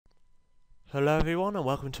Hello everyone and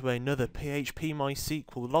welcome to another PHP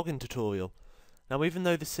MySQL login tutorial. Now even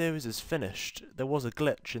though the series is finished, there was a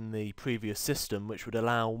glitch in the previous system which would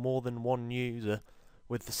allow more than one user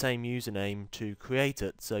with the same username to create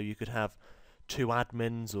it, so you could have two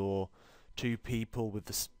admins or two people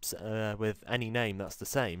with any name that's the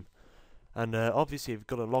same. And obviously if you've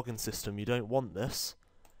got a login system you don't want this,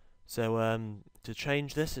 so to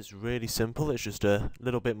change this it's really simple. It's just a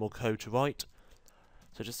little bit more code to write.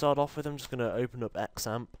 So to start off with, I'm just going to open up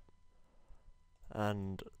XAMPP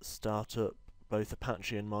and start up both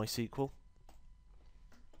Apache and MySQL.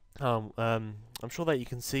 I'm sure that you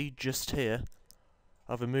can see just here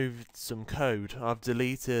I've removed some code. I've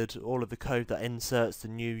deleted all of the code that inserts the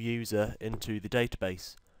new user into the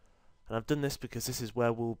database. And I've done this because this is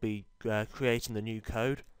where we'll be creating the new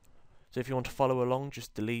code. So if you want to follow along,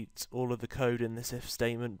 just delete all of the code in this if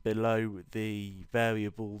statement below the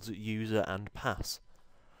variables user and pass.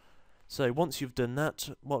 So once you've done that,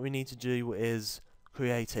 what we need to do is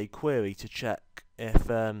create a query to check if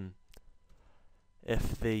the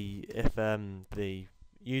username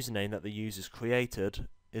that the user's created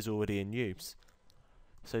is already in use.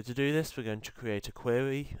 So to do this, we're going to create a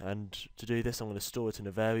query, and to do this I'm going to store it in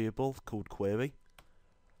a variable called query.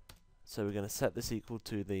 So we're going to set this equal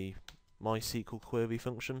to the MySQL query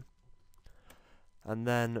function, and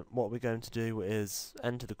then what we're going to do is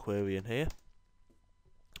enter the query in here.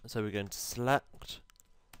 So we're going to select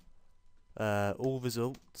all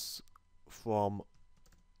results from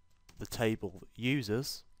the table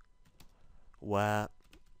users where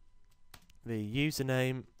the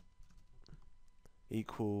username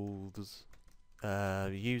equals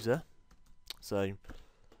user. So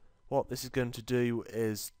what this is going to do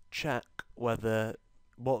is check whether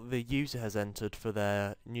what the user has entered for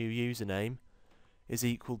their new username is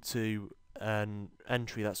equal to an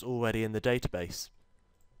entry that's already in the database.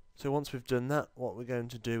 So once we've done that, what we're going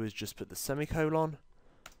to do is just put the semicolon,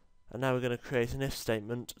 and now we're going to create an if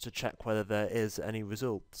statement to check whether there is any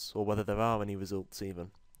results, or whether there are any results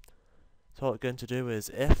even. So what we're going to do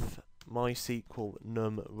is if MySQL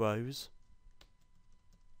num rows,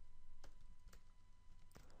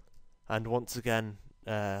 and once again,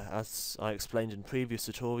 as I explained in previous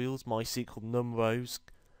tutorials, MySQL num rows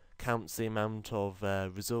counts the amount of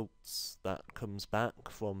results that comes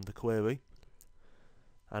back from the query.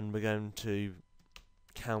 And we're going to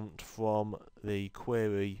count from the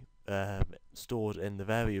query stored in the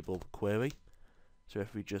variable query. So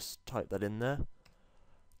if we just type that in there,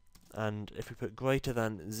 and if we put greater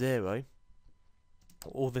than 0,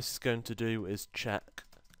 all this is going to do is check.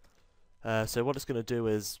 So what it's going to do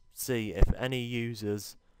is see if any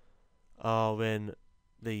users are in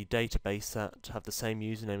the database that have the same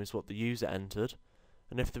username as what the user entered,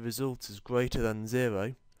 and if the result is greater than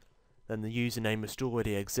 0, then the username must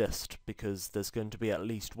already exist, because there's going to be at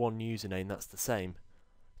least one username that's the same.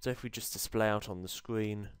 So if we just display out on the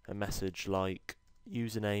screen a message like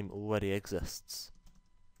username already exists,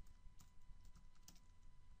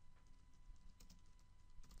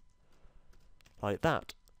 like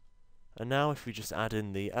that. And now if we just add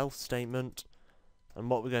in the else statement, and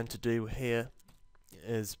what we're going to do here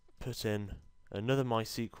is put in another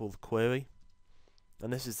MySQL query,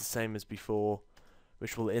 and this is the same as before,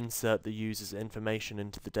 which will insert the user's information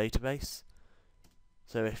into the database.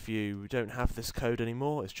 So if you don't have this code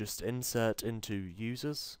anymore, it's just insert into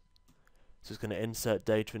users. So it's going to insert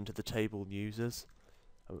data into the table users,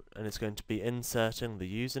 and it's going to be inserting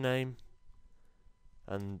the username,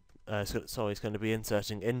 and it's going to be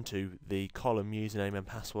inserting into the column username and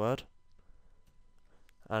password,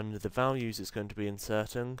 and the values it's going to be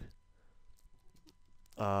inserting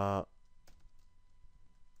are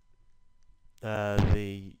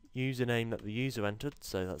the username that the user entered,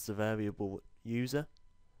 so that's the variable user,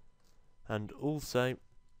 and also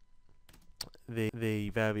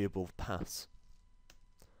the variable pass,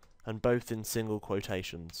 and both in single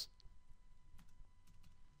quotations.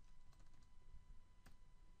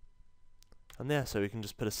 And there, so we can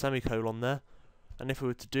just put a semicolon there, and if we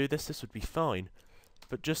were to do this, this would be fine.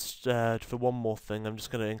 But just for one more thing, I'm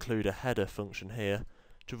just going to include a header function here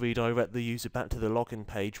to redirect the user back to the login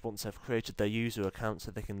page once they've created their user account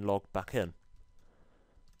so they can log back in.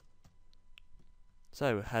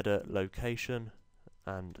 So header location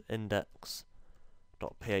and index.php.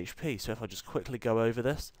 So if I just quickly go over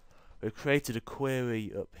this, we've created a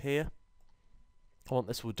query up here. What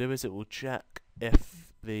this will do is it will check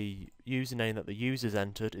if the username that the user's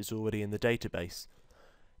entered is already in the database.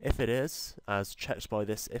 If it is, as checked by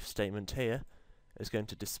this if statement here, is going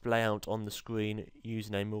to display out on the screen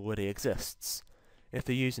username already exists. If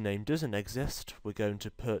the username doesn't exist, we're going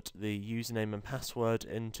to put the username and password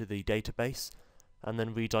into the database and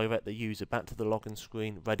then redirect the user back to the login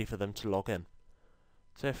screen ready for them to log in.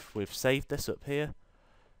 So if we've saved this up here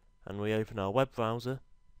and we open our web browser,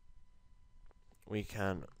 we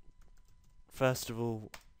can first of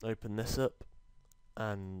all open this up,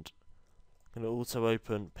 and I'm going to also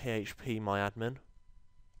open PHP MyAdmin,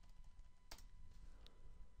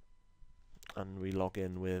 and we log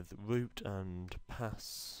in with root and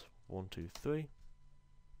pass 123.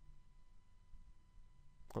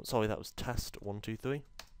 Oh, sorry, that was test 123.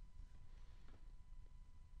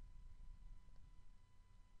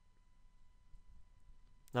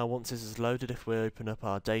 Now once this is loaded, if we open up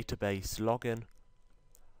our database login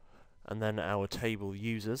and then our table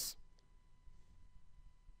users,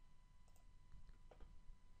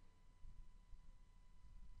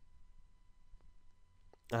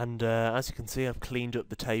 and as you can see, I've cleaned up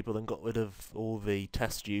the table and got rid of all the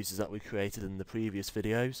test users that we created in the previous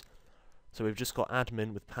videos. So we've just got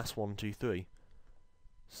admin with pass123.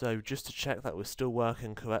 So just to check that we're still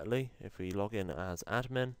working correctly, if we log in as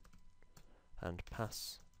admin and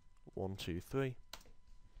pass123,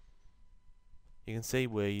 you can see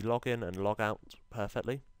we log in and log out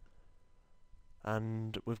perfectly.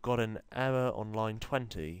 And we've got an error on line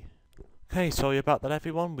 20. Okay, sorry about that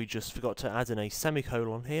everyone, we just forgot to add in a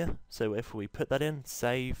semicolon here. So if we put that in,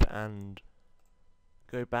 save and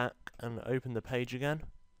go back and open the page again,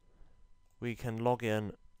 we can log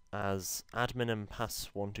in as admin and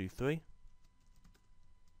pass123,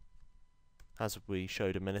 as we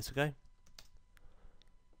showed a minute ago.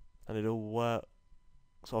 And it all works.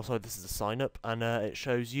 Also, this is a sign up, and it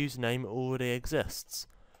shows username already exists.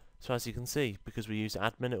 So as you can see, because we use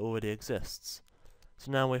admin, it already exists.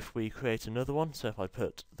 So now if we create another one, so if I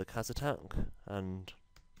put TheKasattack and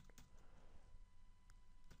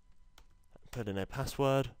put in a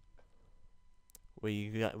password, we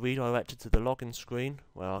get redirected to the login screen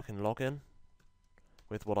where I can log in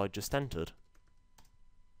with what I just entered.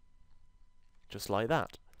 Just like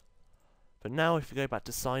that. But now if you go back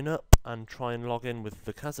to sign up and try and log in with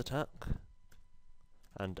TheKasattack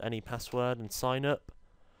and any password and sign up,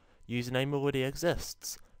 username already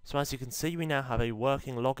exists. So as you can see, we now have a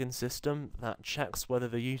working login system that checks whether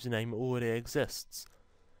the username already exists.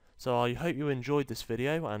 So I hope you enjoyed this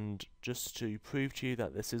video, and just to prove to you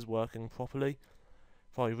that this is working properly,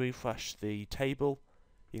 if I refresh the table,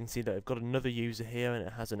 you can see that I've got another user here and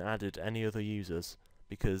it hasn't added any other users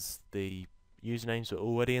because the usernames are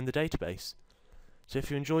already in the database. So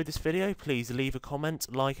if you enjoyed this video, please leave a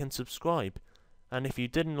comment, like and subscribe. And if you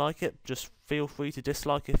didn't like it, just feel free to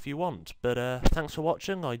dislike if you want. But thanks for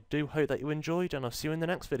watching, I do hope that you enjoyed, and I'll see you in the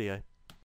next video.